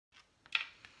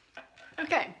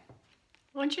Okay,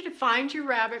 I want you to find your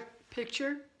rabbit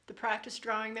picture, the practice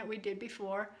drawing that we did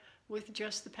before with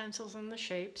just the pencils and the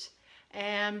shapes,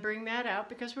 and bring that out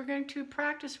because we're going to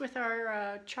practice with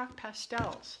our chalk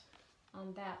pastels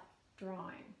on that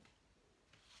drawing.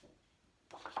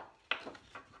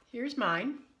 Here's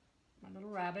mine, my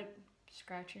little rabbit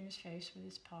scratching his face with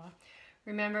his paw.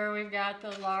 Remember, we've got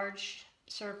the large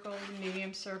circle, the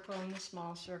medium circle, and the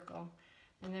small circle.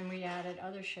 And then we added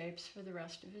other shapes for the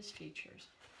rest of his features.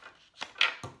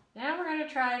 Now we're going to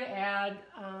try to add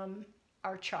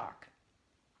our chalk.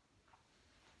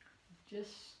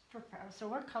 So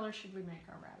what color should we make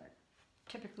our rabbit?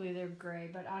 Typically they're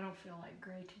gray, but I don't feel like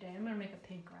gray today. I'm going to make a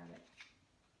pink rabbit.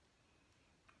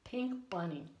 Pink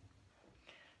bunny.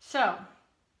 So,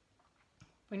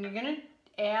 when you're going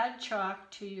to add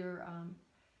chalk to your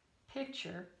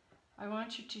picture, I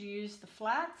want you to use the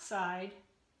flat side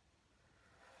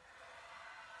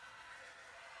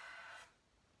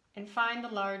and find the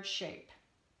large shape.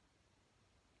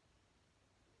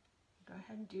 Go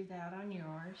ahead and do that on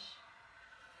yours.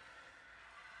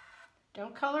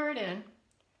 Don't color it in,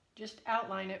 just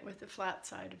outline it with the flat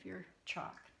side of your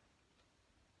chalk.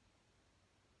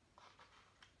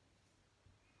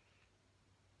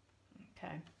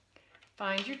 Okay,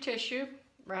 find your tissue,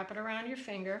 wrap it around your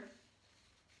finger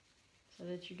so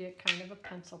that you get kind of a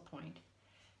pencil point.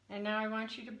 And now I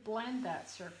want you to blend that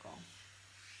circle.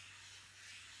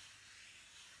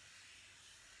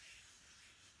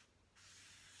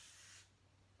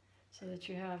 So that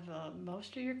you have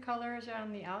most of your colors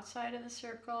on the outside of the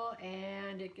circle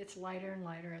and it gets lighter and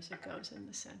lighter as it goes in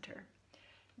the center.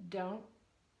 Don't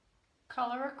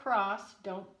color across,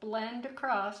 don't blend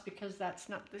across because that's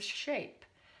not the shape.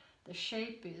 The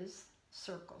shape is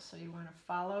circle, so you want to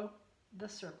follow the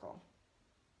circle.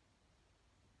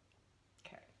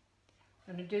 Okay,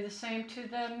 I'm going to do the same to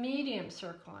the medium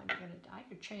circle. I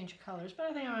could change colors, but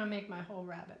I think I'm going to make my whole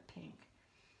rabbit pink.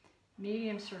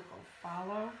 Medium circle,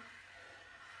 follow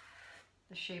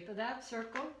the shape of that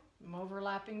circle. I'm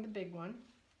overlapping the big one.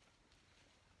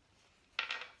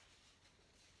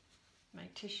 My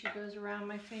tissue goes around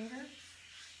my finger.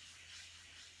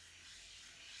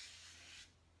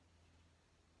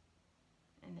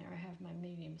 And there I have my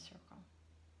medium circle.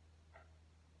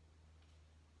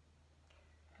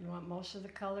 You want most of the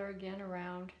color again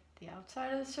around the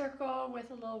outside of the circle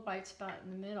with a little white spot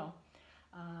in the middle.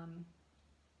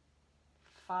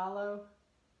 Follow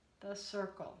the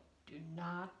circle. Do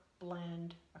not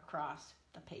blend across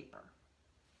the paper.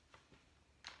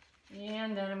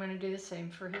 And then I'm going to do the same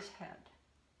for his head.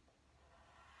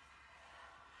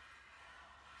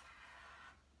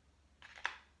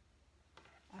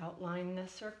 Outline the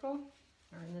circle,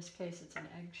 or in this case it's an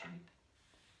egg shape.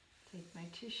 Take my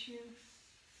tissue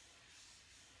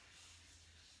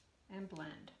and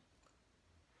blend.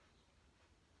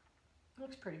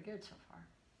 Looks pretty good so far.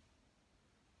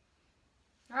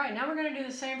 All right, now we're going to do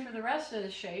the same for the rest of the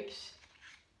shapes.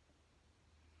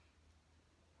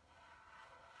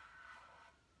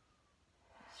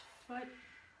 His foot,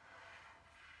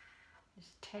 his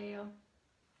tail.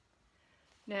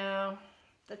 Now,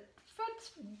 the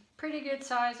foot's pretty good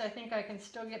size. I think I can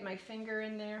still get my finger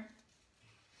in there.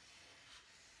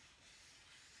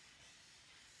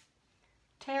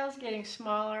 Tail's getting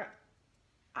smaller.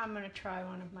 I'm going to try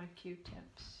one of my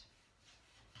Q-tips.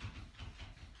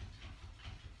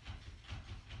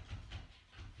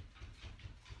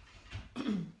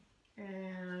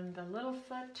 And the little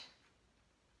foot.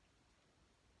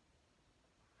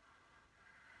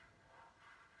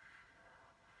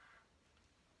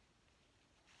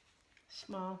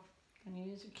 Small. I'm going to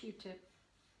use a Q-tip.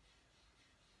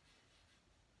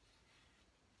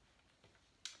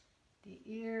 The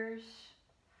ears,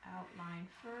 outline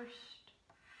first.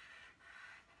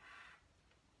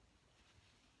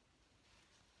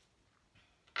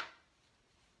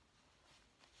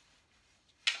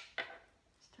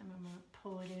 I'm going to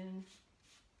pull it in.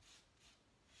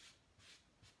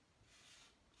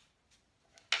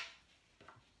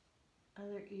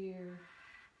 Other ear.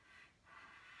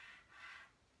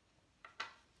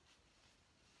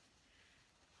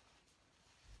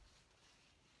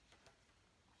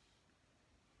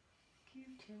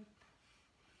 Q-tip.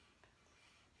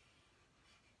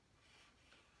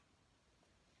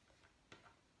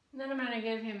 And then I'm going to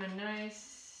give him a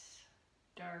nice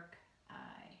dark eye.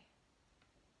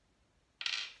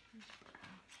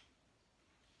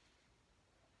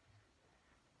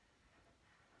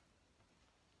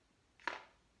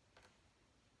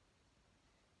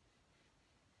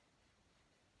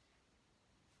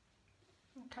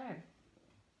 Okay,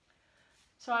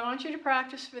 so I want you to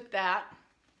practice with that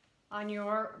on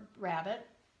your rabbit.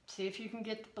 See if you can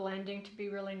get the blending to be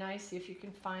really nice. See if you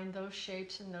can find those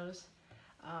shapes and those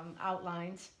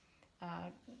outlines.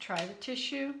 Try the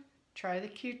tissue, try the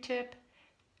Q-tip,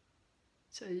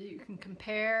 so you can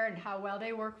compare and how well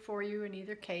they work for you in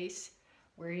either case,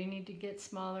 where you need to get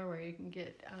smaller, where you can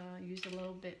get use a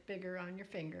little bit bigger on your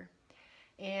finger.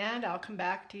 And I'll come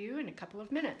back to you in a couple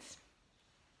of minutes.